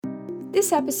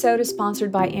This episode is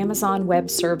sponsored by Amazon Web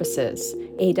Services.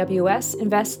 AWS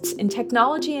invests in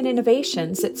technology and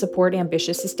innovations that support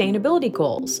ambitious sustainability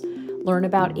goals. Learn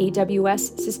about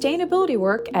AWS sustainability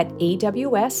work at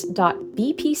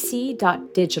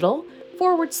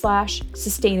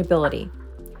aws.bpc.digital/sustainability.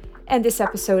 And this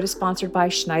episode is sponsored by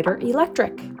Schneider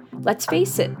Electric. Let's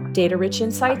face it, data-rich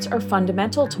insights are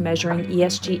fundamental to measuring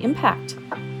ESG impact.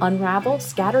 Unravel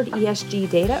scattered ESG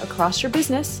data across your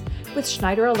business with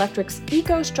Schneider Electric's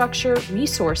EcoStruxure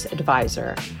Resource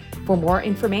Advisor. For more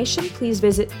information, please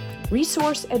visit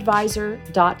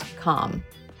resourceadvisor.com.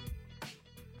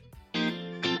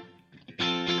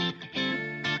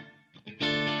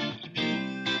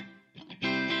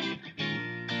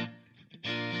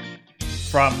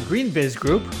 From GreenBiz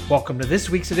Group, welcome to this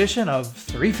week's edition of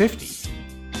 350.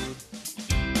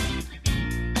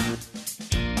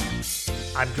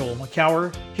 I'm Joel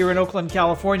McCower here in Oakland,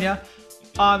 California.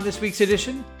 On this week's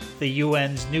edition, the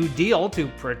UN's New Deal to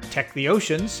protect the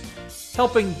oceans,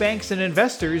 helping banks and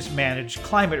investors manage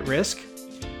climate risk,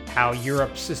 how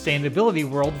Europe's sustainability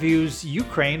world views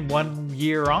Ukraine 1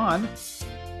 year on,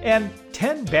 and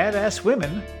 10 badass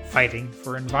women fighting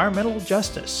for environmental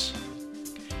justice.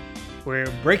 We're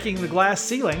breaking the glass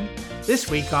ceiling this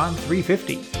week on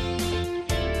 350.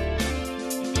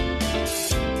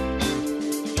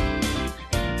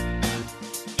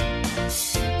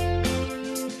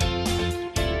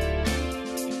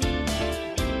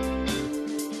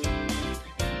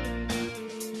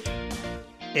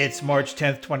 It's March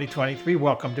 10th, 2023.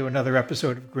 Welcome to another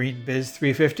episode of GreenBiz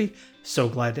 350. So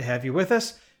glad to have you with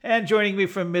us. And joining me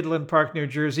from Midland Park, New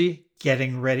Jersey,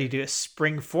 getting ready to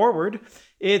spring forward,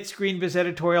 it's GreenBiz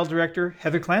editorial director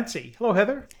Heather Clancy. Hello,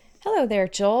 Heather. Hello there,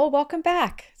 Joel. Welcome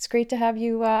back. It's great to have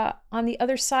you on the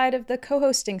other side of the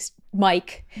co-hosting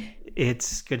mic.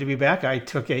 It's good to be back. I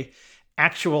took a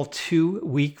actual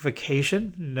 2-week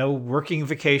vacation, no working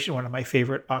vacation, one of my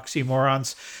favorite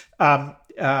oxymorons. And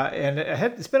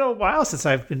it's been a while since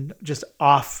I've been just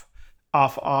off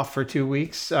for 2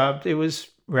 weeks. It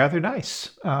was rather nice.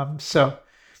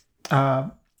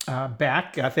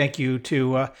 Back. Thank you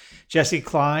to Jesse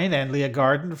Klein and Leah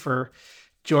Garden for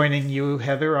joining you,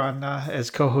 Heather, on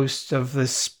as co-hosts of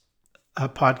this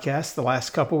podcast the last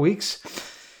couple weeks.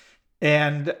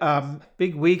 And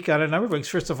big week on a number of weeks.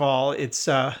 First of all, it's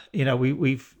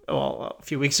we've a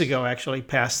few weeks ago actually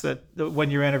passed the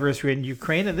 1-year anniversary in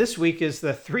Ukraine, and this week is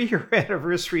the 3-year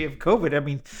anniversary of COVID. I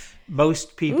mean,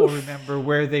 most people remember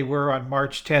where they were on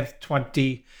March 10th,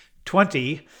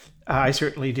 2020. I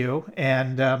certainly do,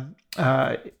 and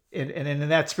in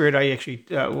that spirit, I actually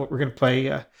we're going to play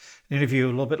an interview a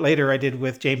little bit later I did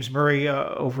with James Murray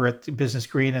over at Business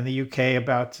Green in the UK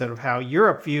about sort of how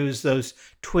Europe views those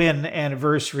twin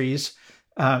anniversaries,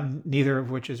 neither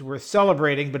of which is worth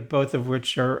celebrating, but both of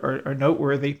which are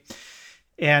noteworthy.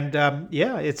 And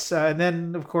it's and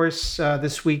then of course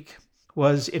this week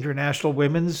was International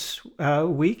Women's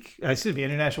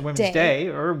International Women's Day,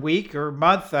 or week, or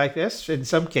month, I guess, in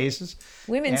some cases.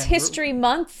 Women's History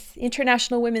Month,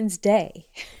 International Women's Day.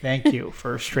 Thank you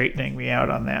for straightening me out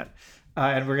on that.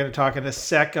 And we're going to talk in a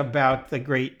sec about the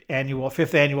great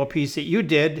 5th annual piece that you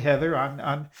did, Heather,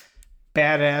 on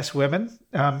badass women.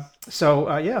 How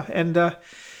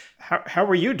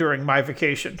were you during my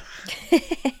vacation?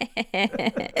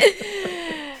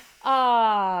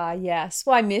 Yes.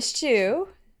 Well, I missed you,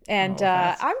 and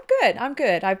I'm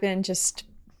good. I've been just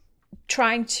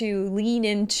trying to lean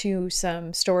into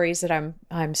some stories that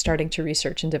I'm starting to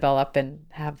research and develop, and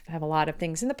have a lot of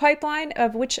things in the pipeline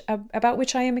about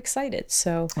which I am excited.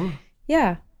 So,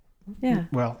 yeah.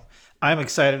 Well, I'm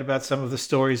excited about some of the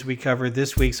stories we covered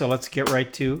this week. So let's get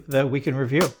right to the week in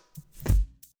review.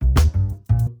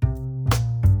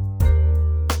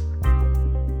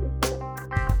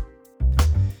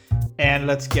 And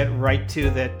let's get right to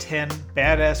the 10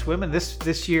 badass women.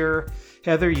 This year,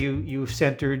 Heather, you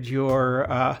centered your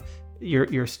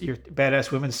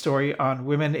badass women story on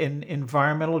women in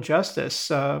environmental justice.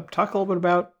 Talk a little bit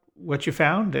about what you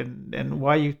found and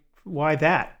why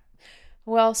that.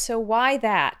 Well, so why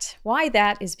that? Why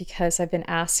that is because I've been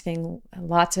asking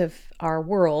lots of our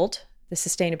world, the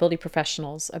sustainability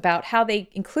professionals, about how they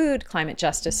include climate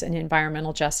justice and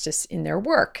environmental justice in their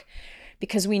work,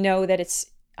 because we know that it's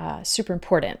super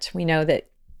important. We know that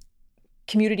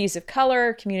communities of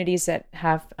color, communities that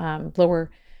have lower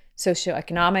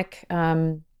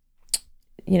socioeconomic,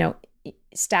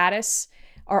 status,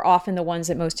 are often the ones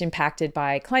that most impacted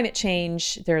by climate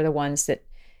change. They're the ones that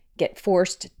get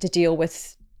forced to deal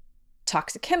with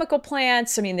toxic chemical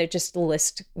plants. I mean, the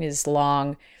list is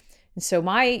long. And so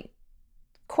my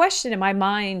question in my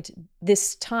mind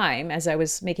this time as I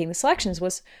was making the selections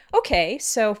was, okay,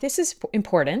 so if this is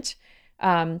important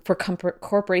for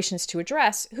corporations to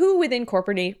address, who within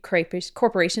corporations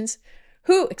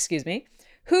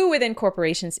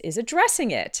is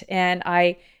addressing it? And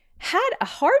I had a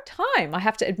hard time, I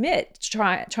have to admit,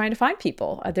 trying to find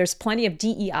people. There's plenty of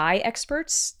DEI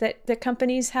experts that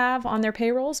companies have on their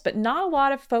payrolls, but not a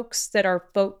lot of folks that are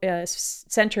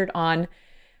centered on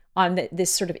this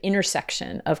sort of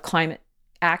intersection of climate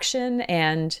action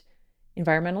and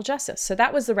environmental justice. So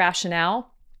that was the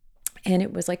rationale. And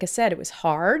it was, like I said, it was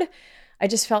hard. I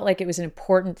just felt like it was an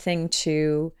important thing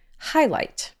to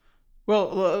highlight.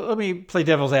 Well, let me play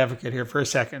devil's advocate here for a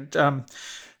second.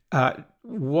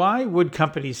 Why would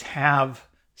companies have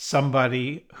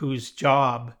somebody whose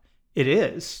job it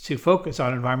is to focus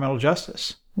on environmental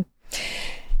justice?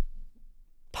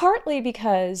 Partly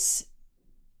because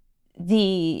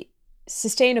the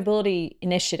sustainability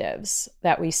initiatives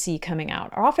that we see coming out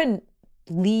are often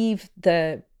leave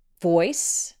the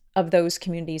voice of those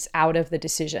communities out of the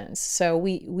decisions. So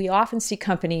we often see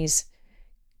companies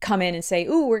come in and say,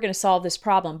 "Ooh, we're going to solve this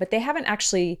problem," but they haven't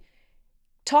actually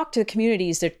talked to the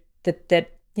communities that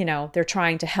they're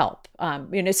trying to help.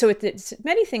 So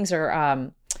many things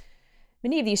are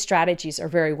many of these strategies are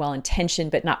very well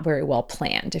intentioned, but not very well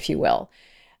planned, if you will.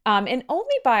 And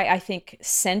only by, I think,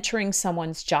 centering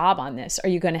someone's job on this are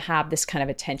you going to have this kind of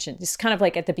attention. This is kind of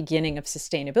like at the beginning of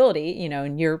sustainability,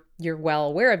 and you're well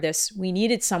aware of this. We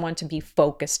needed someone to be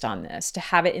focused on this, to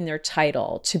have it in their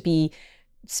title, to be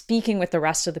speaking with the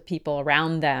rest of the people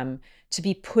around them, to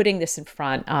be putting this in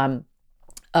front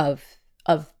of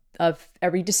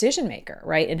every decision maker,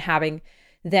 right? And having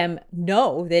them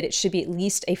know that it should be at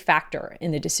least a factor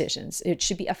in the decisions. It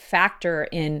should be a factor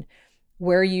in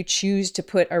where you choose to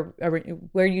put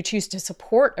where you choose to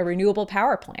support a renewable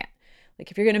power plant.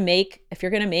 Like if you're going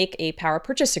to make a power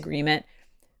purchase agreement,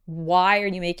 why are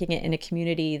you making it in a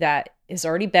community that is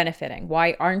already benefiting?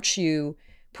 Why aren't you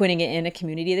putting it in a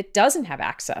community that doesn't have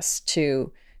access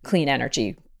to clean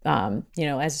energy?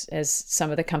 As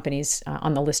some of the companies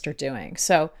on the list are doing.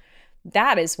 So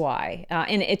that is why.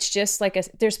 And it's just like,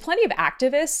 there's plenty of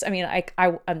activists. I mean,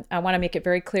 I want to make it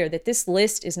very clear that this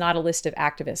list is not a list of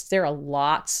activists. There are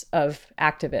lots of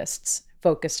activists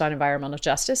focused on environmental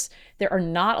justice. There are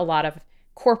not a lot of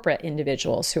corporate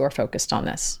individuals who are focused on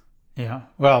this. Yeah.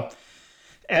 Well,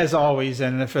 as always,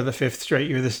 and for the fifth straight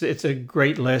year, it's a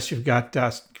great list. You've got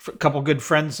a couple good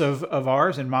friends of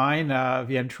ours and mine,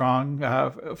 Vien Trong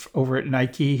over at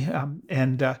Nike,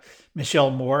 and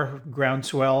Michelle Moore,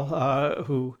 Groundswell,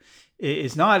 who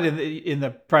is not in the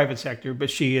private sector, but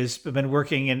she has been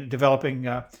working in developing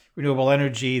renewable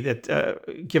energy,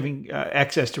 that giving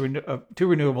access to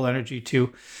renewable energy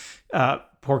to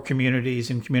poor communities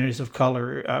and communities of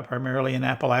color, primarily in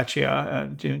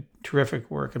Appalachia, doing terrific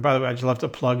work. And by the way, I'd just love to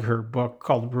plug her book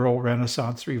called Rural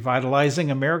Renaissance: Revitalizing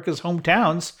America's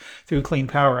Hometowns Through Clean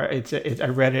Power. I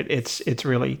read it. It's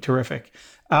really terrific.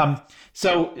 And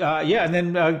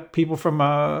then people from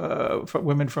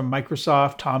women from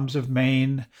Microsoft, Toms of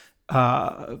Maine,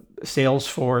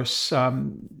 Salesforce.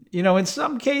 In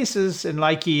some cases, and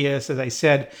Nike, as I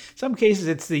said, some cases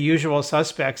it's the usual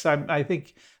suspects. I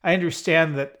think I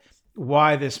understand that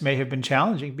why this may have been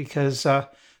challenging, because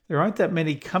there aren't that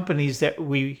many companies that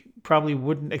we probably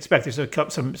wouldn't expect. There's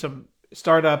some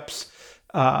startups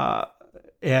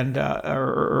and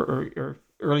or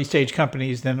early stage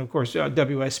companies. Then of course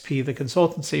WSP, the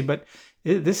consultancy. But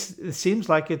it seems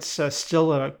like it's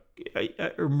still a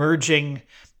emerging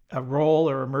role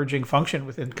or emerging function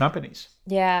within companies.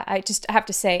 Yeah, I have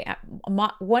to say,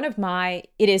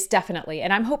 it is definitely,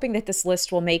 and I'm hoping that this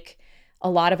list will make a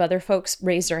lot of other folks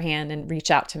raise their hand and reach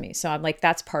out to me. So I'm like,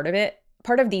 that's part of it.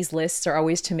 Part of these lists are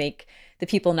always to make the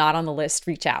people not on the list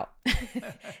reach out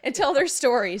and tell their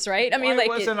stories, right? I mean, why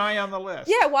wasn't I on the list?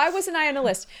 Yeah, why wasn't I on the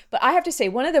list? But I have to say,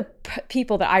 one of the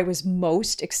people that I was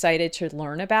most excited to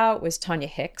learn about was Tanya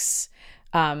Hicks,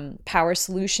 Power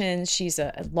Solutions. She's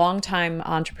a longtime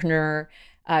entrepreneur.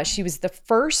 She was the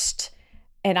first,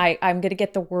 and I'm going to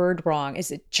get the word wrong, is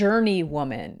it journey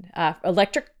woman,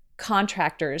 electric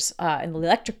contractors and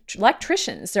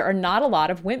electricians. There are not a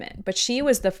lot of women, but she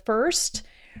was the first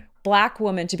Black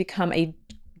woman to become a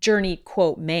journey,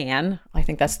 quote, man, I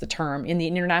think that's the term, in the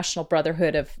International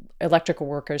Brotherhood of Electrical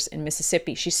Workers in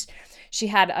Mississippi. She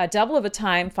had a double of a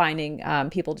time finding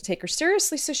people to take her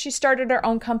seriously, so she started her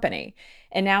own company.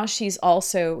 And now she's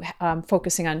also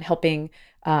focusing on helping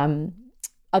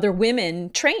other women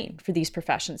train for these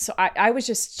professions. So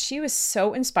she was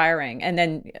so inspiring. And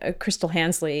then Crystal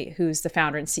Hansley, who's the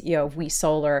founder and CEO of We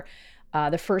Solar,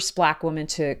 the first Black woman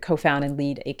to co-found and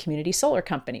lead a community solar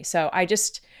company. So I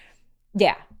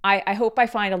hope I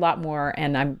find a lot more,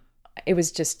 and it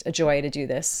was just a joy to do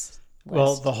this list.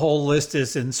 Well, the whole list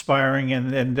is inspiring,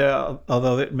 and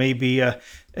although it may be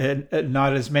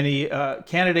not as many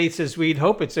candidates as we'd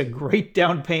hope, it's a great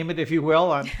down payment, if you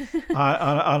will, on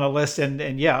on a list.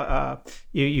 I'll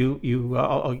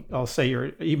say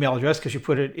your email address because you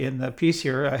put it in the piece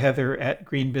here,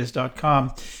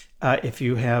 heather@greenbiz.com. If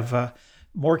you have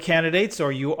more candidates,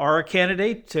 or you are a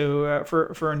candidate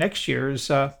for next year's,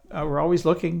 we're always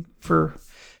looking for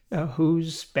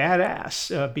who's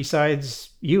badass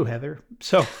besides you, Heather.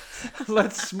 So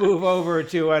let's move over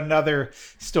to another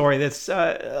story that's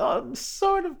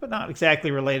sort of, but not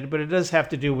exactly related, but it does have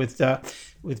to do with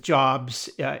jobs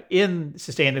in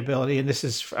sustainability. And this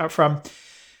is from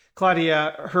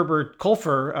Claudia Herbert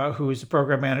Kolfer, who is a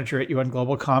program manager at UN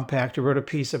Global Compact, who wrote a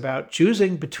piece about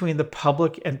choosing between the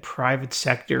public and private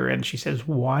sector. And she says,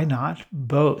 why not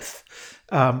both?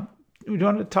 Do you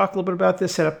want to talk a little bit about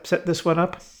this, set this one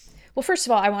up? Well, first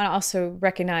of all, I want to also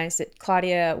recognize that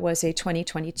Claudia was a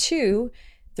 2022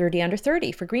 30 Under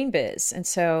 30 for GreenBiz. And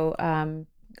so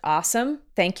awesome.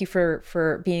 Thank you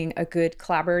for being a good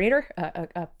collaborator,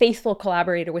 a faithful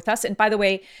collaborator with us. And by the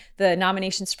way, the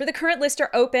nominations for the current list are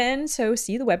open. So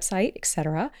see the website,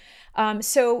 etc.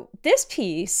 So this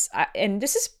piece, and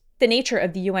this is the nature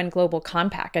of the UN Global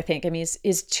Compact, I think,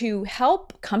 is to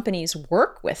help companies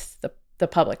work with the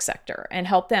public sector and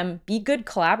help them be good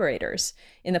collaborators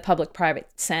in the public-private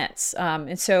sense.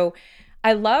 And so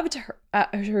I loved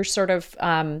her sort of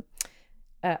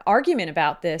argument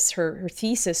about this. Her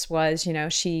thesis was,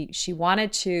 she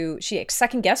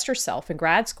second-guessed herself in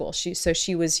grad school.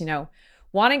 She was,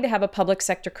 wanting to have a public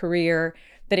sector career,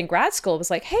 but in grad school it was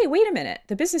like, hey, wait a minute,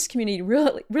 the business community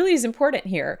really is important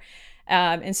here.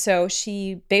 And so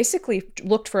she basically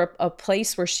looked for a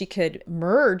place where she could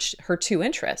merge her two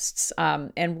interests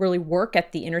and really work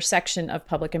at the intersection of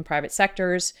public and private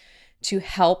sectors to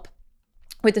help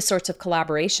with the sorts of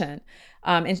collaboration.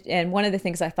 And one of the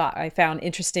things I found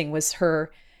interesting was her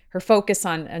focus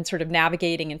on sort of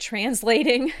navigating and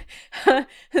translating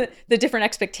the different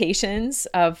expectations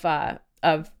of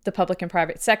the public and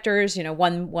private sectors.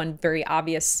 One very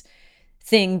obvious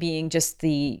thing being just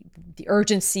the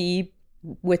urgency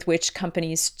with which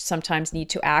companies sometimes need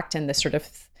to act, and the sort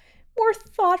of more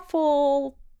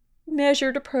thoughtful,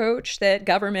 measured approach that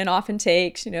government often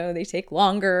takes. They take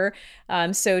longer,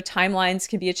 so timelines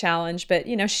can be a challenge. But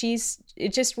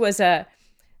it just was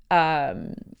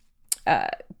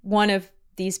one of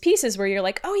these pieces where you're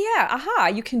like, oh yeah, aha,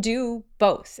 you can do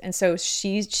both. And so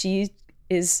she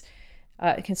is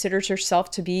considers herself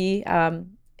to be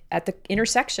at the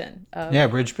intersection of...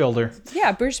 Bridge builder.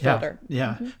 Yeah, bridge builder.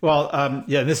 Yeah. Mm-hmm. Well,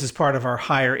 this is part of our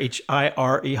higher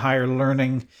higher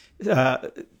learning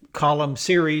column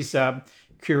series,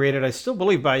 curated, I still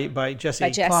believe, by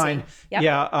Jessie Klein. Yep.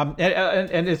 Yeah,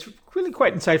 and it's really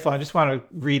quite insightful. I just want to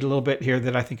read a little bit here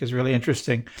that I think is really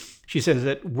interesting. She says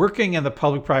that working in the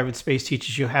public-private space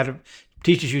teaches you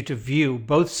to view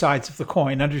both sides of the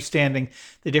coin, understanding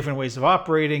the different ways of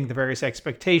operating, the various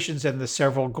expectations, and the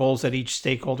several goals that each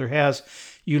stakeholder has.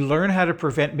 You learn how to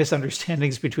prevent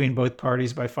misunderstandings between both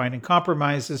parties by finding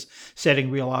compromises,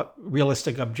 setting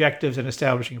realistic objectives, and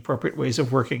establishing appropriate ways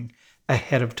of working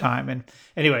ahead of time. And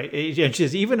anyway, she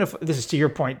says, even if, this is to your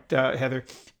point, Heather,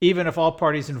 even if all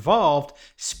parties involved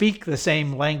speak the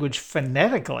same language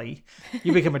phonetically,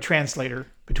 you become a translator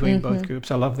between both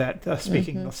groups. I love that,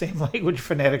 speaking the same language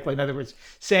phonetically. In other words,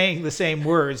 saying the same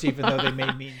words, even though they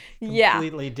may mean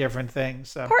completely different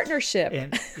things. Partnership.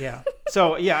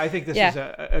 So, I think this is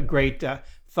a great,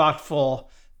 thoughtful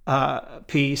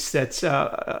piece that's,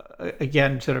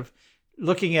 again, sort of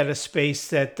looking at a space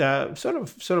that sort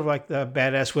of like the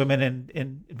badass women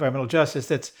in environmental justice,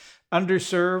 that's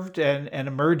underserved and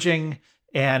emerging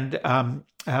and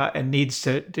needs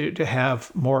to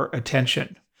have more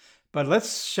attention. But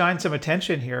let's shine some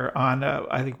attention here on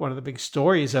I think one of the big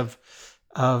stories of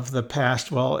the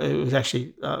past. Well, it was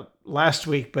actually last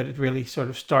week, but it really sort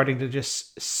of starting to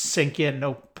just sink in.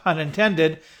 No pun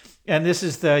intended. And this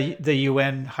is the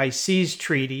UN High Seas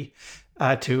Treaty.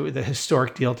 To the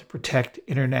historic deal to protect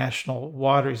international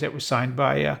waters that was signed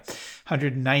by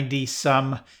 190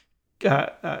 some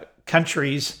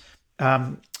countries,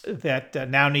 that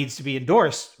now needs to be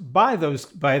endorsed by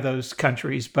those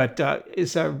countries, but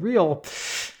is a real,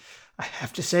 I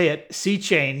have to say it, sea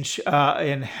change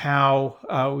in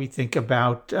how we think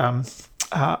about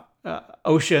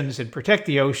oceans and protect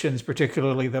the oceans,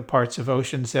 particularly the parts of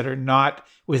oceans that are not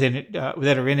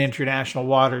that are in international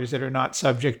waters, that are not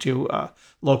subject to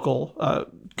local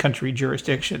country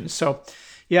jurisdictions. So,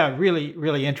 yeah, really,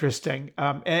 really interesting.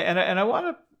 And I want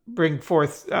to bring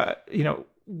forth,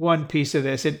 one piece of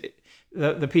this.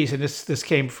 The piece, and this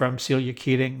came from Celia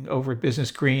Keating over at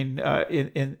Business Green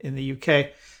in the UK,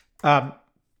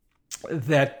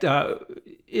 that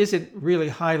isn't really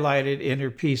highlighted in her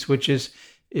piece, which is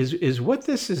what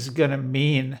this is going to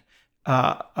mean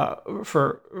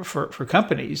for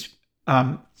companies.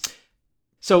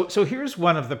 So here's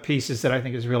one of the pieces that I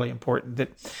think is really important,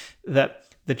 that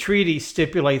the treaty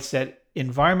stipulates that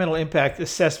environmental impact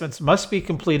assessments must be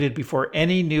completed before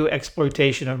any new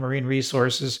exploitation of marine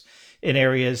resources in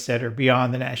areas that are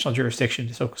beyond the national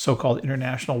jurisdiction, so-called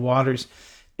international waters.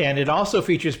 And it also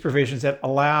features provisions that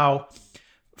allow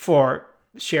for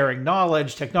sharing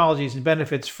knowledge, technologies, and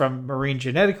benefits from marine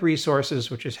genetic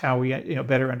resources, which is how we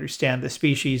better understand the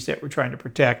species that we're trying to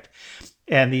protect.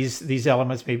 And these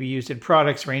elements may be used in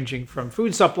products ranging from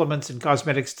food supplements and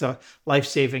cosmetics to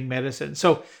life-saving medicine.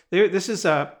 So this is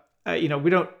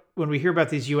when we hear about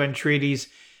these UN treaties,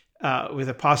 with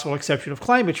a possible exception of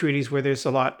climate treaties, where there's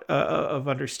a lot of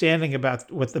understanding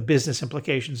about what the business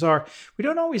implications are, we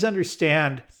don't always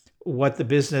understand what the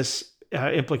business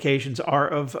implications are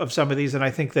of some of these. And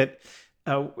I think that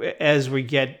as we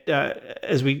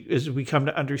come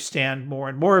to understand more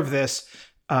and more of this,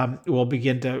 we'll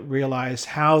begin to realize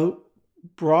how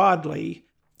broadly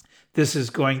this is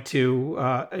going to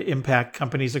impact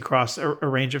companies across a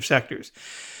range of sectors.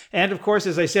 And of course,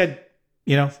 as I said,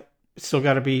 it's still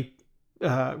got to be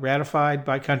ratified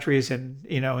by countries, and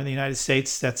in the United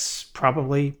States, that's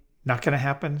probably not going to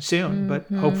happen soon, but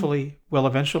hopefully will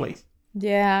eventually.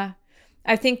 Yeah,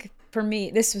 I think for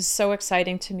me, this was so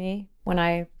exciting to me when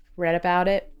I read about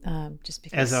it. Just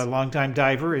because, as a longtime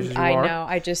diver, as you are, I know,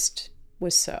 I just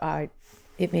was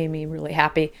it made me really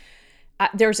happy.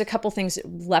 There's a couple things that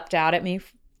leapt out at me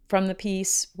from the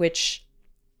piece, which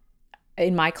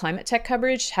in my climate tech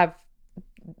coverage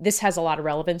this has a lot of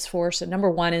relevance for. So number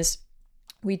one is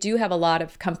we do have a lot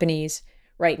of companies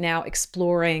right now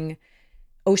exploring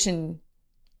ocean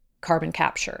carbon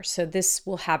capture. So this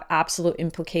will have absolute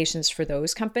implications for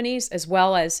those companies, as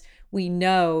well as we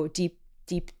know deep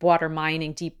water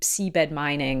mining, deep seabed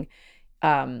mining,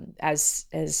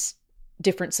 as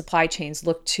different supply chains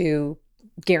look to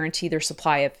guarantee their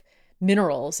supply of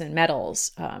minerals and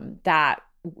metals, that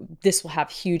this will have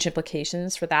huge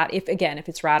implications for that if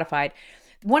it's ratified.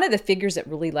 One of the figures that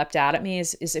really leapt out at me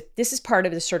is if this is part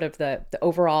of the sort of the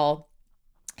overall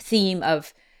theme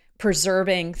of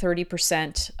preserving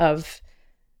 30% of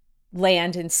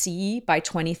land and sea by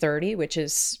 2030, which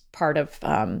is part of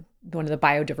one of the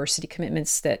biodiversity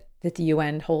commitments that the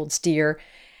UN holds dear.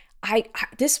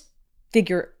 This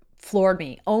figure floored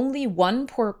me. Only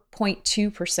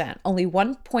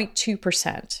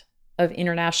 1.2% of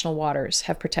international waters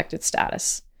have protected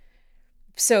status.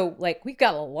 So we've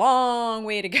got a long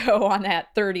way to go on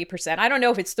that 30%. I don't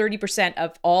know if it's 30%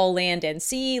 of all land and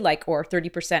sea, or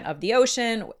 30% of the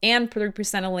ocean and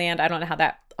 30% of land. I don't know how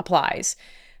that applies,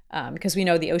 because we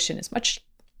know the ocean is much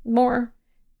more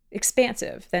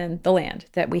expansive than the land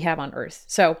that we have on Earth.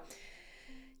 So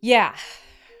yeah,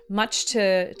 much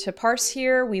to parse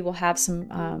here. We will have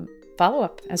some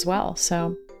follow-up as well.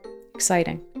 So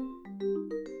exciting.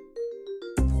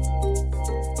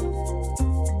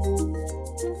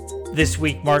 This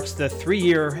week marks the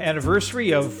 3-year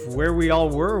anniversary of where we all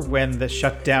were when the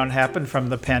shutdown happened from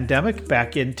the pandemic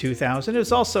back in 2000. It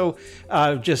was also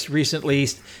just recently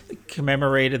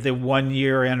commemorated the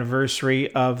 1-year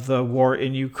anniversary of the war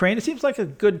in Ukraine. It seems like a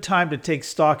good time to take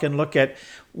stock and look at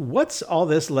what's all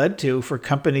this led to for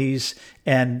companies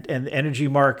and energy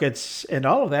markets and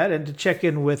all of that, and to check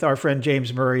in with our friend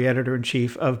James Murray,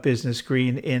 editor-in-chief of Business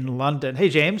Green in London. Hey,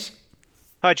 James.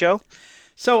 Hi, Joe.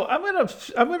 So I'm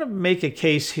gonna make a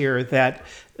case here that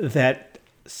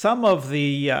some of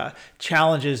the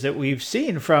challenges that we've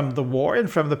seen from the war and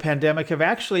from the pandemic have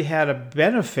actually had a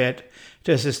benefit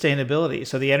to sustainability.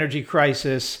 So the energy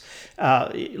crisis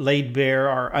laid bare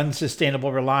our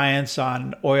unsustainable reliance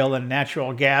on oil and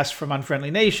natural gas from unfriendly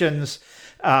nations.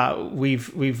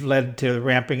 We've led to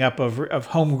ramping up of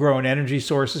homegrown energy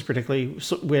sources, particularly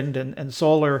wind and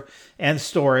solar and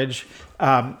storage.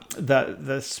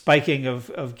 The spiking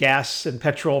of gas and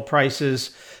petrol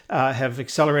prices have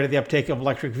accelerated the uptake of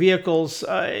electric vehicles.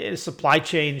 Supply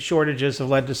chain shortages have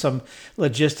led to some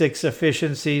logistics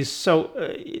efficiencies. So,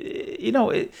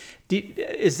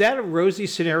 is that a rosy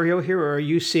scenario here, or are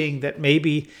you seeing that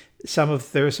maybe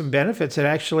there are some benefits that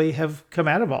actually have come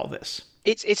out of all this?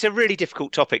 It's a really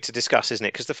difficult topic to discuss, isn't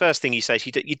it? Because the first thing you say is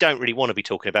you don't really want to be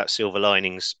talking about silver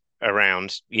linings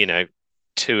around,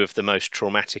 two of the most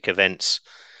traumatic events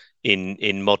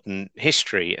in modern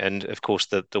history. And of course,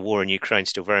 the war in Ukraine is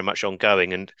still very much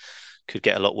ongoing and could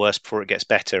get a lot worse before it gets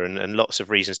better, and lots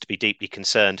of reasons to be deeply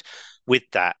concerned with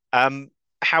that.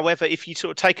 However, if you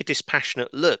sort of take a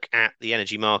dispassionate look at the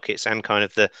energy markets and kind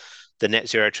of the net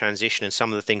zero transition and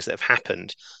some of the things that have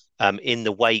happened in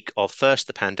the wake of first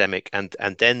the pandemic and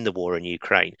then the war in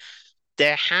Ukraine,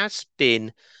 there has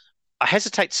been, I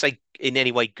hesitate to say in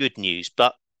any way good news,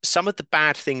 but some of the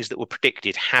bad things that were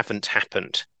predicted haven't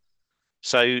happened.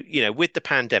 So, with the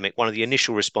pandemic, one of the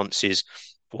initial responses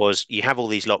was you have all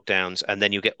these lockdowns, and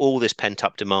then you get all this pent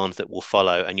up demand that will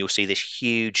follow, and you'll see this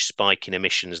huge spike in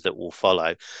emissions that will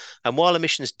follow. And while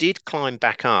emissions did climb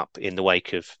back up in the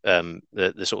wake of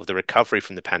the sort of the recovery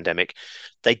from the pandemic,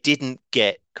 they didn't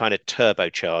get kind of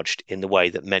turbocharged in the way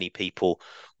that many people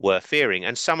were fearing.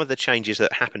 And some of the changes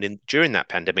that happened during that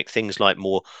pandemic, things like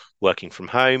more working from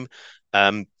home,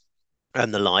 um,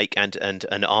 and the like, and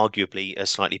arguably a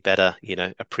slightly better,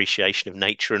 appreciation of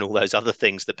nature and all those other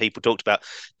things that people talked about,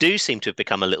 do seem to have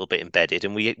become a little bit embedded,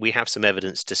 and we have some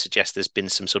evidence to suggest there's been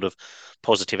some sort of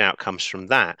positive outcomes from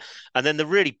that. And then the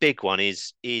really big one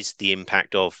is the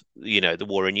impact of the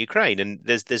war in Ukraine, and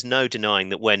there's no denying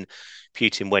that when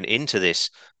Putin went into this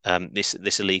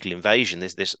illegal invasion,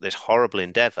 this horrible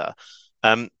endeavor.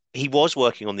 He was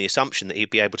working on the assumption that he'd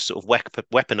be able to sort of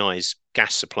weaponize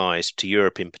gas supplies to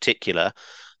Europe in particular,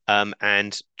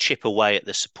 and chip away at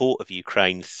the support of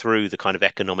Ukraine through the kind of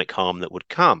economic harm that would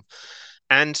come.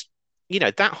 And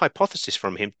that hypothesis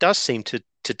from him does seem to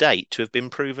date to have been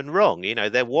proven wrong.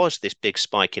 There was this big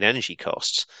spike in energy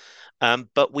costs,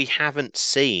 but we haven't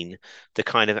seen the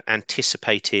kind of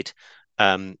anticipated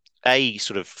a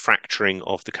sort of fracturing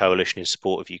of the coalition in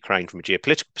support of Ukraine from a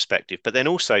geopolitical perspective, but then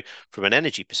also from an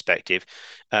energy perspective.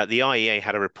 The IEA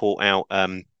had a report out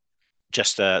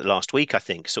just last week, I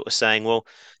think, sort of saying, well,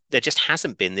 there just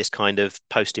hasn't been this kind of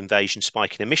post-invasion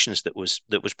spike in emissions that was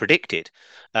predicted,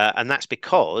 and that's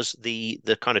because the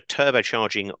kind of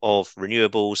turbocharging of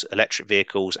renewables, electric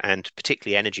vehicles, and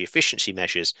particularly energy efficiency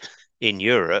measures in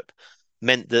Europe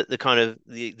meant that the kind of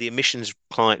the emissions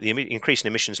the increase in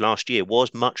emissions last year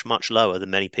was much lower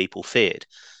than many people feared.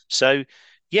 So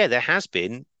yeah, there has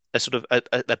been a sort of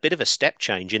a bit of a step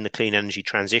change in the clean energy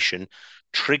transition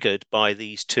triggered by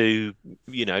these two,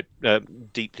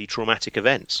 deeply traumatic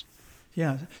events.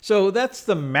 Yeah. So that's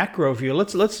the macro view.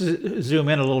 Let's zoom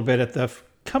in a little bit at the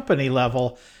company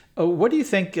level. What do you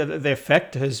think the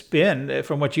effect has been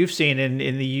from what you've seen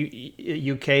in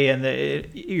the UK and the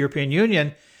European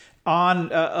Union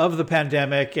on of the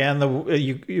pandemic and the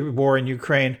war in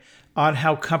Ukraine on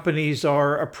how companies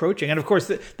are approaching? And of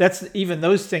course, that's even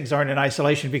those things aren't in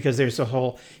isolation, because there's a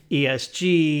whole ESG,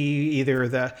 either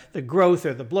the growth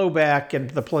or the blowback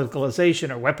and the politicalization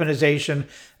or weaponization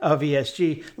of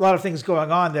ESG. A lot of things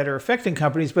going on that are affecting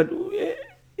companies. But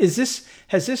has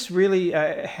this really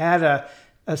had a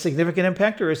significant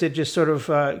impact, or is it just sort of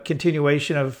a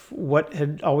continuation of what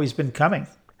had always been coming?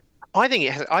 I think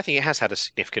it has had a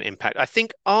significant impact. I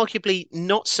think arguably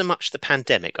not so much the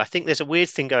pandemic. I think there's a weird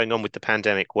thing going on with the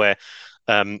pandemic where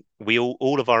we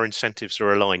all of our incentives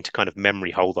are aligned to kind of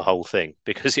memory hole the whole thing,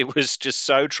 because it was just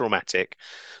so traumatic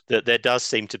that there does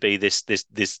seem to be this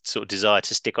sort of desire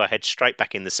to stick our head straight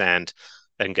back in the sand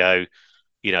and go,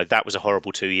 that was a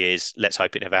horrible 2 years. Let's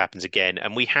hope it never happens again.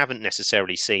 And we haven't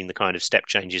necessarily seen the kind of step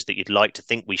changes that you'd like to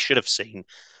think we should have seen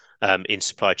in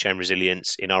supply chain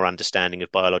resilience, in our understanding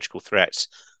of biological threats,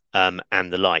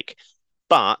 and the like.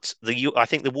 But I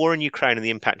think the war in Ukraine and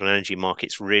the impact on energy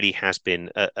markets really has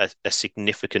been a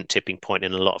significant tipping point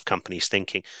in a lot of companies'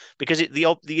 thinking, because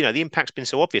the impact's been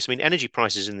so obvious. I mean, energy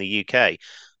prices in the UK,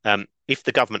 if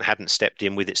the government hadn't stepped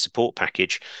in with its support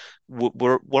package,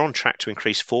 we're on track to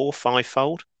increase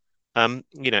fivefold.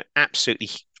 Absolutely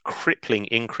crippling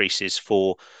increases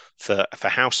for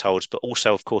households, but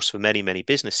also, of course, for many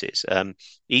businesses,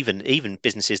 even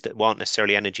businesses that aren't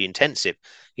necessarily energy intensive.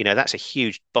 That's a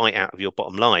huge bite out of your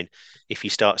bottom line if you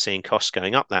start seeing costs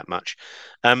going up that much.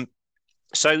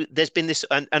 So there's been this,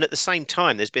 and at the same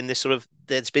time, there's been this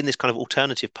kind of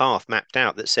alternative path mapped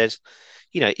out that says,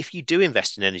 if you do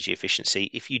invest in energy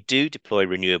efficiency, if you do deploy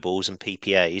renewables and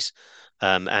PPAs,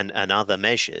 and other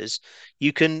measures,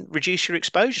 you can reduce your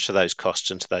exposure to those costs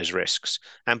and to those risks.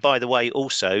 And by the way,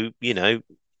 also,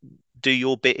 do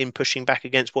your bit in pushing back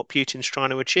against what Putin's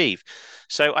trying to achieve.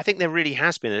 So I think there really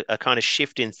has been a kind of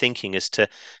shift in thinking as to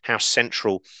how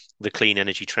central the clean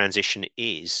energy transition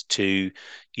is to,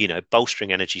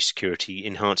 bolstering energy security,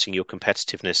 enhancing your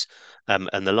competitiveness,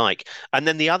 and the like. And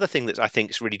then the other thing that I think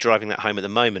is really driving that home at the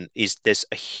moment is there's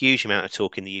a huge amount of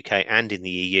talk in the UK and in the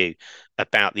EU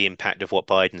about the impact of what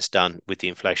Biden's done with the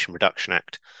Inflation Reduction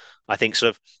Act. I think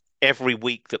sort of every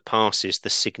week that passes, the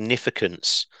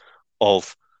significance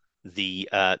of the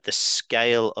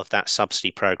scale of that subsidy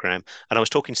program. And I was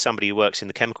talking to somebody who works in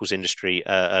the chemicals industry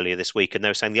earlier this week, and they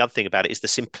were saying the other thing about it is the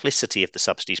simplicity of the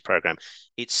subsidies program.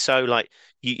 It's so like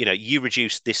you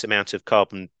reduce this amount of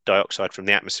carbon dioxide from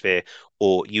the atmosphere,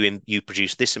 or you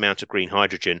produce this amount of green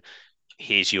hydrogen.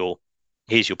 Here's your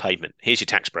payment. Here's your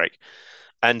tax break.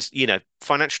 And,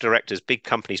 financial directors, big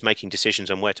companies making decisions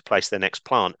on where to place their next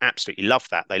plant absolutely love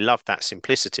that. They love that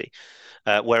simplicity.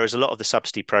 Whereas a lot of the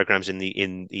subsidy programs in the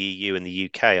EU and the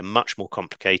UK are much more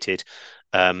complicated.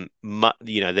 They're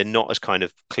not as kind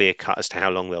of clear cut as to how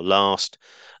long they'll last.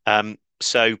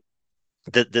 So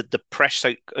the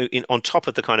pressure, on top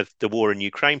of the kind of the war in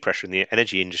Ukraine pressure and the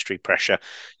energy industry pressure,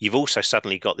 you've also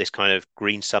suddenly got this kind of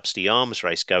green subsidy arms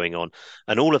race going on,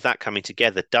 and all of that coming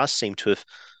together does seem to have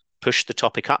pushed the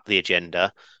topic up the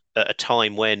agenda at a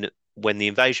time when the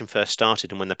invasion first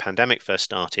started and when the pandemic first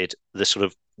started. The sort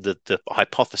of the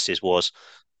hypothesis was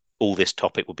all this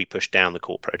topic would be pushed down the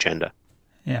corporate agenda.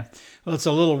 Yeah, well, it's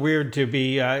a little weird to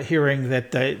be hearing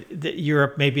that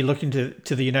Europe may be looking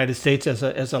to the United States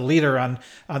as a leader on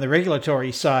the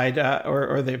regulatory side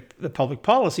or the public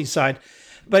policy side.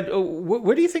 But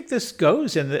where do you think this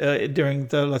goes during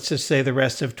let's just say the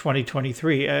rest of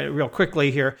 2023? Real quickly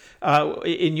here,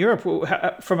 in Europe,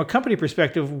 from a company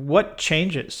perspective, what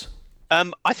changes?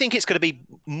 I think it's going to be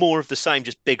more of the same,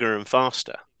 just bigger and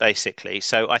faster, basically.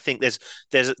 So I think there's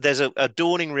a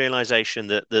dawning realization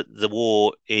that the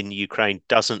war in Ukraine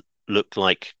doesn't look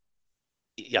like.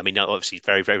 I mean, obviously, it's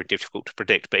very, very difficult to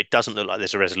predict, but it doesn't look like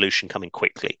there's a resolution coming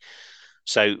quickly.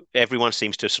 So everyone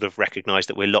seems to sort of recognize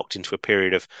that we're locked into a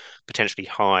period of potentially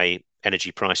high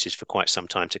energy prices for quite some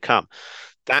time to come.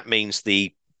 That means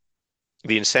the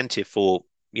incentive for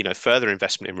further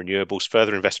investment in renewables,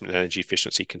 further investment in energy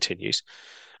efficiency continues.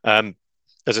 As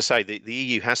I say, the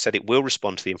EU has said it will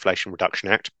respond to the Inflation Reduction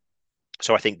Act.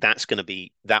 So I think that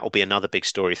will be another big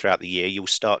story throughout the year. You'll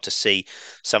start to see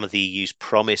some of the EU's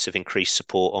promise of increased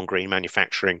support on green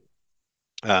manufacturing,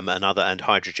 and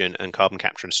hydrogen and carbon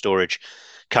capture and storage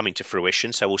coming to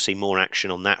fruition. So we'll see more action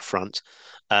on that front.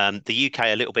 The UK,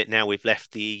 a little bit now we've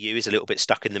left the EU, is a little bit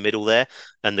stuck in the middle there.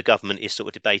 And the government is sort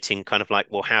of debating kind of like,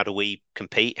 well, how do we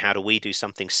compete? How do we do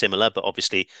something similar, but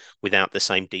obviously without the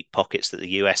same deep pockets that the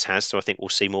US has? So I think we'll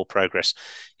see more progress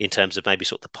in terms of maybe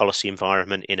sort of the policy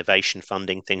environment, innovation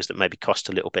funding, things that maybe cost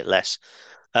a little bit less.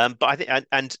 But I think,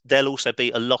 and there'll also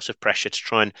be a lot of pressure to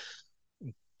try and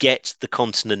get the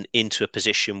continent into a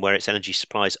position where its energy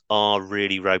supplies are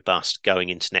really robust going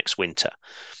into next winter,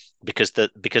 because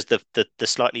the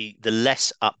slightly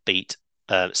less upbeat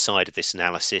side of this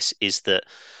analysis is that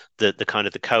the kind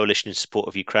of the coalition in support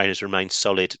of Ukraine has remained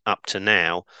solid up to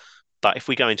now. But if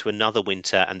we go into another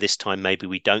winter and this time maybe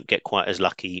we don't get quite as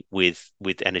lucky with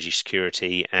energy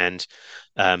security, and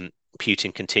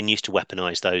Putin continues to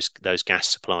weaponize those gas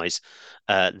supplies,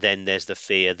 then there's the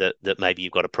fear that maybe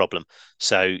you've got a problem.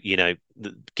 So,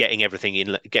 getting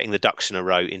the ducks in a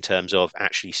row in terms of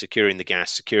actually securing the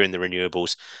gas, securing the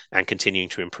renewables, and continuing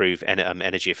to improve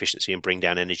energy efficiency and bring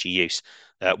down energy use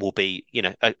will be,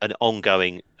 an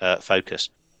ongoing focus.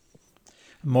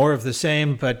 More of the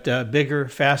same, but bigger,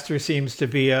 faster seems to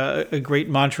be a great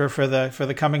mantra for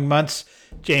the coming months.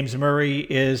 James Murray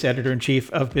is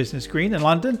editor-in-chief of Business Green in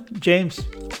London. James,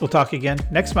 we'll talk again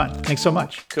next month. Thanks so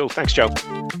much. Cool. Thanks, Joe.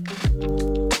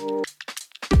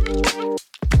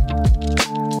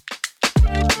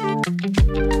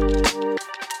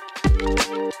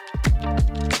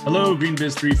 Hello,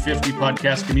 GreenBiz 350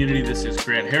 podcast community. This is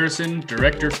Grant Harrison,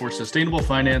 Director for Sustainable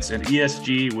Finance and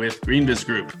ESG with GreenBiz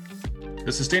Group.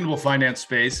 The sustainable finance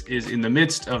space is in the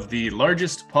midst of the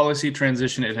largest policy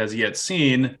transition it has yet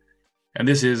seen, and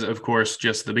this is, of course,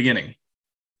 just the beginning.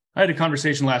 I had a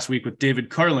conversation last week with David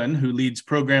Carlin, who leads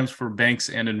programs for banks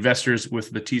and investors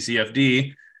with the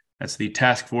TCFD. That's the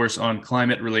Task Force on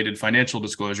Climate-Related Financial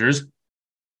Disclosures.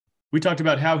 We talked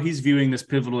about how he's viewing this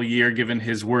pivotal year given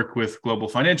his work with global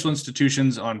financial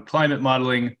institutions on climate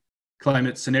modeling,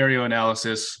 climate scenario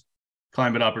analysis,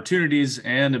 climate opportunities,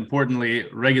 and importantly,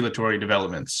 regulatory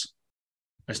developments.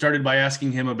 I started by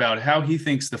asking him about how he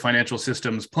thinks the financial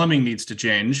system's plumbing needs to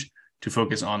change to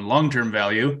focus on long-term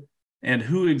value, and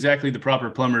who exactly the proper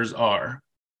plumbers are.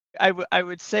 I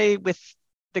would say with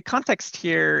the context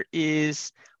here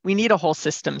is we need a whole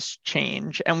systems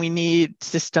change, and we need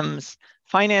systems.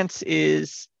 Finance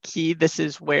is key. This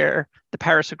is where the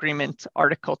Paris Agreement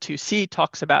Article 2C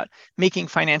talks about making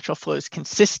financial flows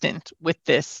consistent with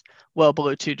this well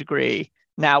below 2 degree,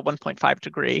 now 1.5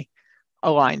 degree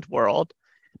aligned world.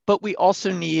 But we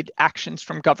also need actions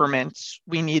from governments.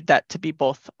 We need that to be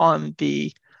both on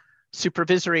the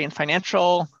supervisory and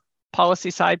financial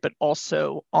policy side, but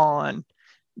also on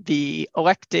the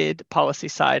elected policy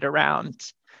side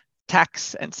around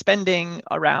tax and spending,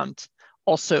 around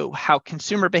also how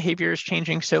consumer behavior is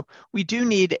changing. So we do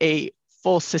need a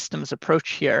full systems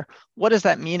approach here. What does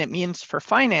that mean? It means for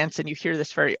finance, and you hear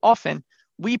this very often,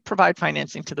 we provide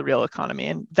financing to the real economy.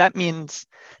 And that means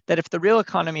that if the real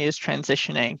economy is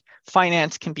transitioning,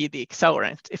 finance can be the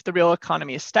accelerant. If the real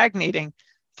economy is stagnating,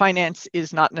 finance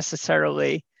is not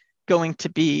necessarily going to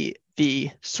be the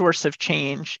source of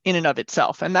change in and of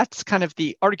itself. And that's kind of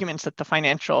the arguments that the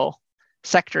financial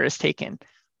sector has taken.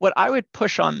 What I would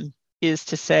push on is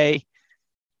to say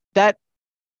that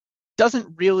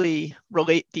doesn't really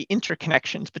relate the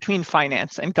interconnections between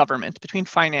finance and government, between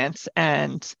finance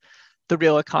and the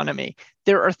real economy.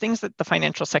 There are things that the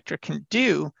financial sector can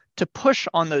do to push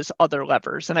on those other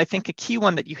levers. And I think a key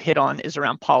one that you hit on is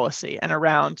around policy and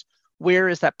around where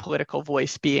is that political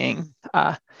voice being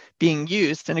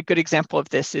used. And a good example of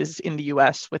this is in the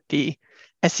US with the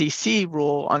SEC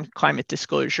rule on climate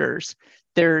disclosures.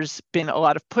 There's been a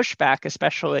lot of pushback,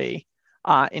 especially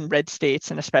in red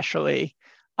states and especially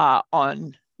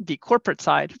on the corporate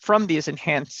side from these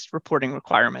enhanced reporting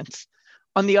requirements.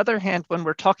 On the other hand, when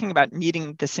we're talking about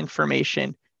needing this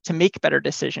information to make better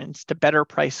decisions, to better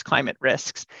price climate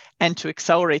risks, and to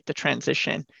accelerate the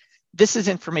transition, this is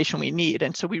information we need.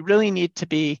 And so we really need to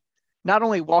be not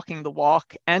only walking the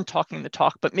walk and talking the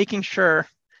talk, but making sure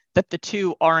that the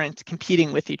two aren't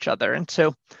competing with each other. And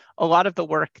so a lot of the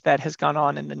work that has gone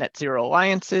on in the net zero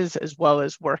alliances, as well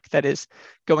as work that is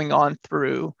going on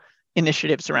through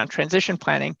initiatives around transition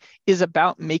planning, is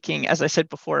about making, as I said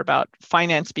before, about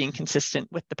finance being consistent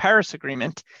with the Paris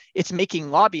Agreement. It's making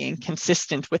lobbying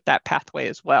consistent with that pathway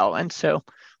as well. And so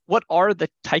what are the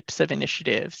types of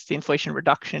initiatives, the Inflation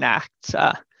Reduction Act,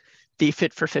 the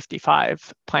Fit for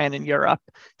 55 plan in Europe,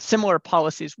 similar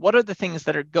policies? What are the things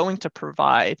that are going to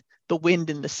provide the wind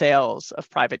in the sails of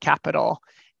private capital?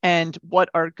 And what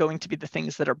are going to be the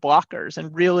things that are blockers?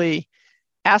 And really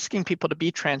asking people to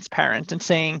be transparent and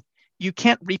saying, you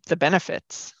can't reap the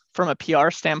benefits from a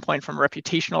PR standpoint, from a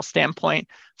reputational standpoint,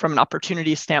 from an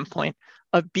opportunity standpoint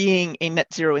of being a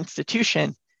net zero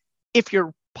institution if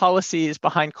your policies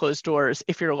behind closed doors,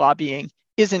 if your lobbying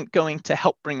isn't going to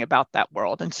help bring about that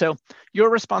world. And so your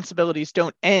responsibilities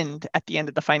don't end at the end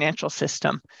of the financial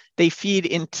system. They feed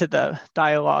into the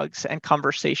dialogues and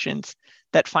conversations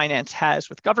that finance has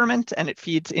with government, and it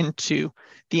feeds into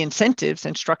the incentives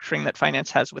and structuring that finance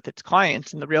has with its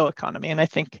clients in the real economy. And I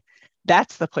think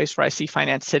that's the place where I see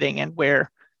finance sitting, and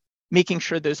where making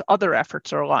sure those other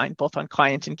efforts are aligned both on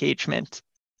client engagement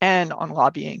and on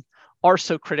lobbying are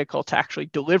so critical to actually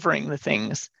delivering the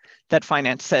things that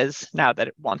finance says now that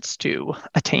it wants to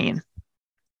attain.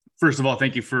 First of all,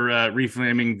 thank you for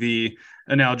reframing the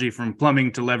analogy from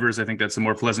plumbing to levers. I think that's a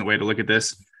more pleasant way to look at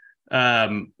this.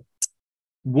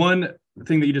 One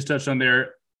thing that you just touched on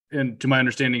there, and to my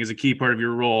understanding is a key part of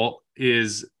your role,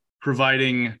 is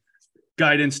providing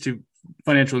guidance to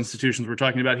financial institutions we're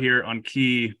talking about here on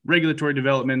key regulatory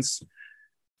developments,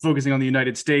 focusing on the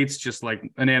United States. Just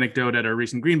like an anecdote, at a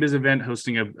recent GreenBiz event,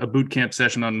 hosting a boot camp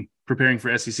session on preparing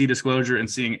for SEC disclosure and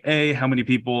seeing how many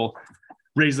people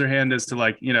raise their hand as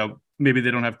to maybe they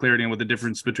don't have clarity on what the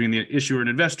difference between the issuer and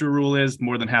investor rule is.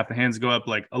 More than half the hands go up.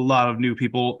 Like, a lot of new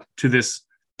people to this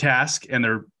task, and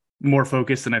they're more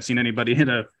focused than I've seen anybody in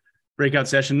a breakout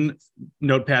session.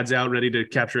 Notepads out, ready to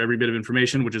capture every bit of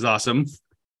information, which is awesome.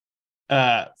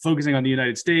 Focusing on the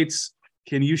United States,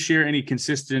 can you share any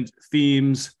consistent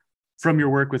themes from your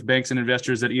work with banks and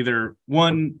investors that either,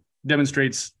 one,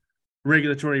 demonstrates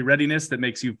regulatory readiness that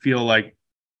makes you feel like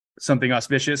something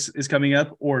auspicious is coming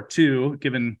up, or two,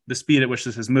 given the speed at which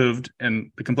this has moved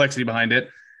and the complexity behind it,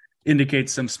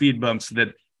 indicates some speed bumps that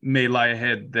may lie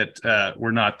ahead that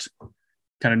we're not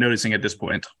kind of noticing at this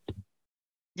point?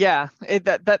 Yeah,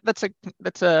 that's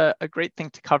a great thing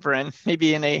to cover, and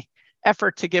maybe in a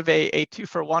effort to give a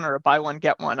 2-for-1 or a buy one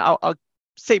get one, I'll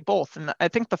say both. And I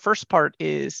think the first part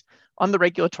is on the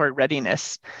regulatory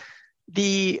readiness.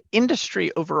 The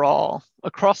industry overall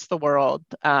across the world,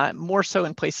 more so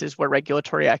in places where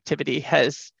regulatory activity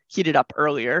has heated up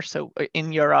earlier, so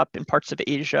in Europe, in parts of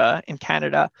Asia, in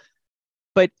Canada,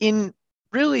 but in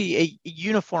really a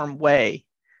uniform way,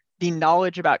 the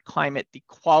knowledge about climate, the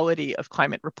quality of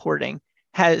climate reporting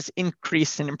has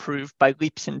increased and improved by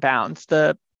leaps and bounds.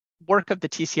 The work of the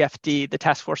TCFD, the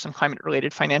Task Force on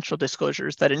Climate-Related Financial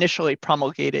Disclosures, that initially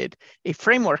promulgated a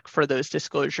framework for those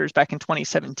disclosures back in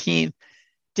 2017,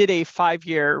 did a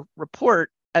 5-year report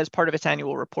as part of its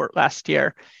annual report last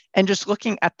year. And just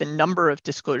looking at the number of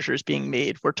disclosures being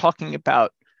made, we're talking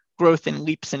about growth in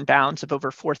leaps and bounds of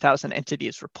over 4,000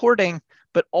 entities reporting,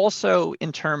 but also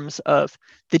in terms of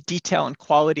the detail and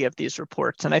quality of these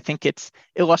reports. And I think it's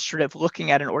illustrative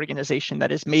looking at an organization that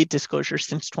has made disclosures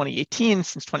since 2018,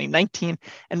 since 2019,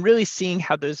 and really seeing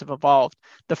how those have evolved,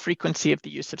 the frequency of the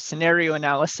use of scenario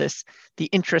analysis, the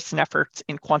interest and efforts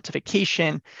in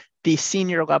quantification, the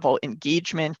senior level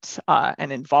engagement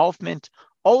and involvement.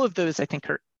 All of those, I think,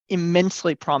 are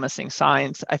immensely promising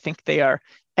signs. I think they are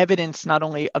evidence not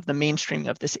only of the mainstreaming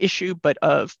of this issue, but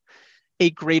of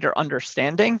a greater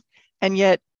understanding. And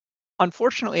yet,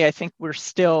 unfortunately, I think we're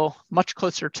still much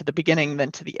closer to the beginning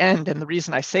than to the end. And the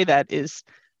reason I say that is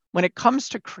when it comes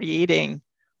to creating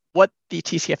what the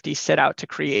TCFD set out to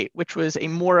create, which was a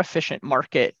more efficient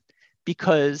market,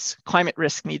 because climate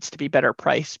risk needs to be better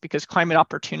priced, because climate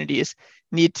opportunities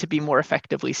need to be more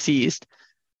effectively seized,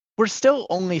 we're still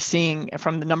only seeing,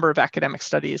 from the number of academic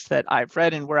studies that I've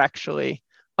read, and we're actually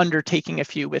undertaking a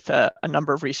few with a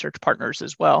number of research partners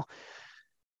as well,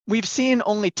 we've seen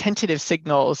only tentative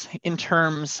signals in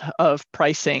terms of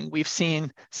pricing. We've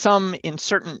seen some in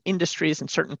certain industries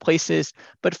and certain places,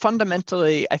 but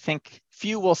fundamentally, I think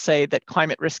few will say that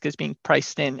climate risk is being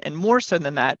priced in. And more so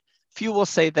than that, few will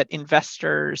say that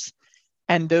investors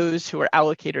and those who are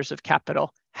allocators of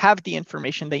capital have the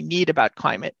information they need about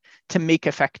climate to make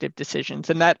effective decisions.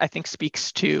 And that, I think,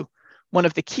 speaks to one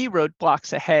of the key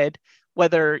roadblocks ahead,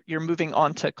 whether you're moving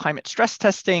on to climate stress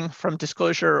testing from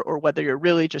disclosure or whether you're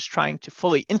really just trying to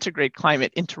fully integrate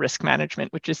climate into risk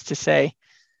management, which is to say,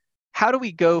 how do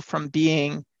we go from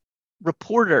being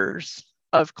reporters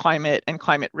of climate and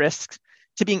climate risks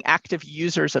to being active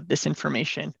users of this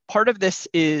information? Part of this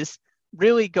is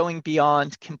really going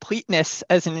beyond completeness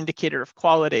as an indicator of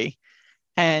quality,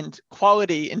 and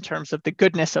quality in terms of the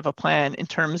goodness of a plan, in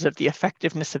terms of the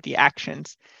effectiveness of the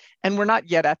actions. And we're not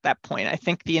yet at that point. I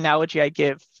think the analogy I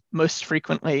give most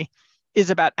frequently is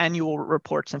about annual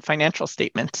reports and financial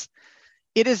statements.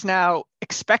 It is now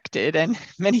expected, in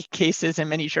many cases, in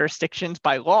many jurisdictions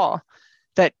by law,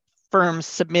 that firms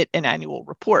submit an annual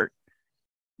report.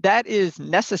 That is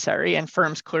necessary, and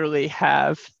firms clearly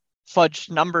have fudged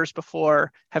numbers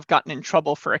before, have gotten in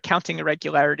trouble for accounting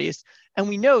irregularities. And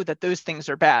we know that those things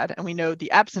are bad, and we know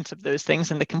the absence of those things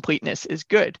and the completeness is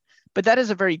good. But that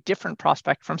is a very different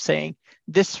prospect from saying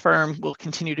this firm will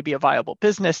continue to be a viable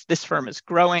business, this firm is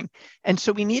growing. And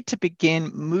so we need to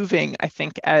begin moving, I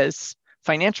think, as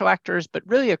financial actors, but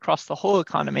really across the whole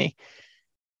economy,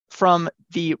 from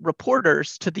the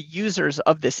reporters to the users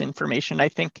of this information. I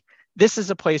think this is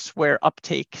a place where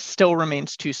uptake still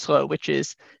remains too slow, which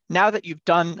is now that you've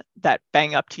done that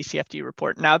bang up TCFD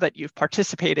report, now that you've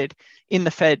participated in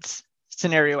the Fed's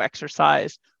scenario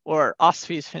exercise or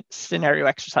OSFI's scenario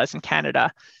exercise in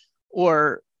Canada,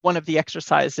 or one of the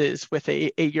exercises with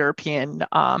a European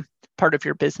part of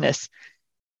your business,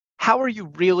 how are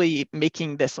you really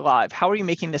making this live? How are you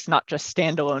making this not just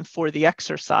standalone for the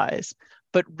exercise,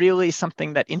 but really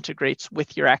something that integrates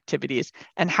with your activities?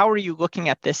 And how are you looking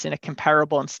at this in a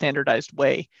comparable and standardized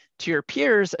way to your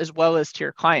peers as well as to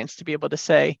your clients to be able to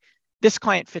say, this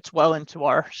client fits well into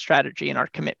our strategy and our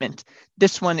commitment.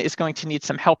 This one is going to need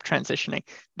some help transitioning.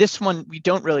 This one we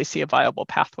don't really see a viable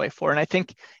pathway for. And I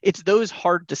think it's those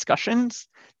hard discussions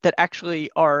that actually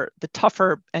are the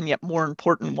tougher and yet more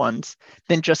important ones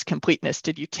than just completeness.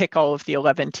 Did you tick all of the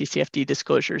 11 TCFD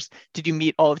disclosures? Did you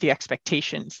meet all of the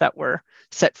expectations that were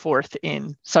set forth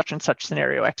in such and such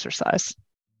scenario exercise?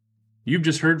 You've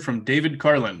just heard from David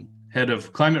Carlin, Head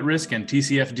of Climate Risk and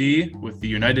TCFD with the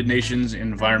United Nations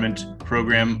Environment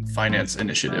Program Finance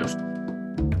Initiative.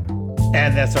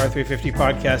 And that's our 350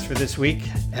 podcast for this week.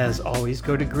 As always,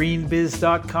 go to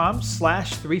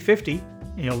greenbiz.com/350.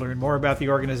 And you'll learn more about the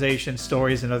organization,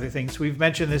 stories, and other things we've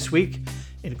mentioned this week,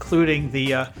 including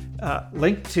the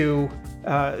link to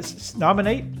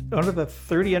nominate one of the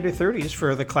 30 under 30s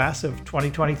for the class of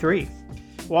 2023.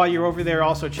 While you're over there,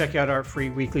 also check out our free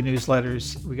weekly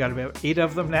newsletters. We got about 8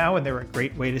 of them now, and they're a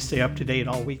great way to stay up to date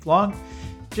all week long.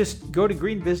 Just go to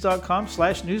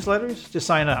greenbiz.com/newsletters to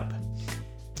sign up.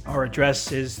 Our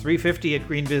address is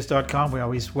 350@greenbiz.com. We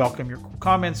always welcome your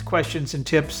comments, questions, and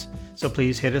tips, so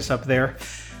please hit us up there.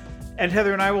 And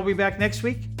Heather and I will be back next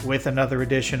week with another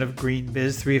edition of Green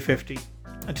Biz 350.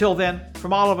 Until then,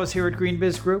 from all of us here at Green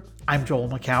Biz Group, I'm Joel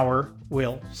McCower.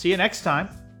 We'll see you next time.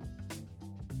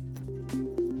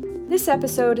 This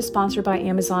episode is sponsored by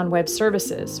Amazon Web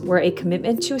Services, where a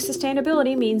commitment to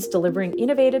sustainability means delivering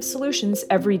innovative solutions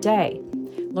every day.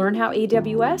 Learn how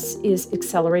AWS is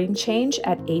accelerating change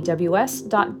at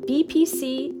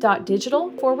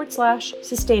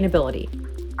aws.bpc.digital/sustainability.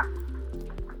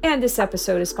 And this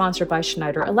episode is sponsored by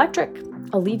Schneider Electric.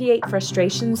 Alleviate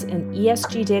frustrations in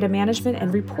ESG data management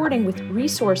and reporting with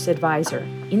Resource Advisor,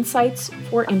 Insights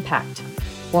for Impact.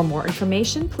 For more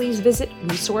information, please visit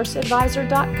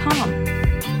resourceadvisor.com.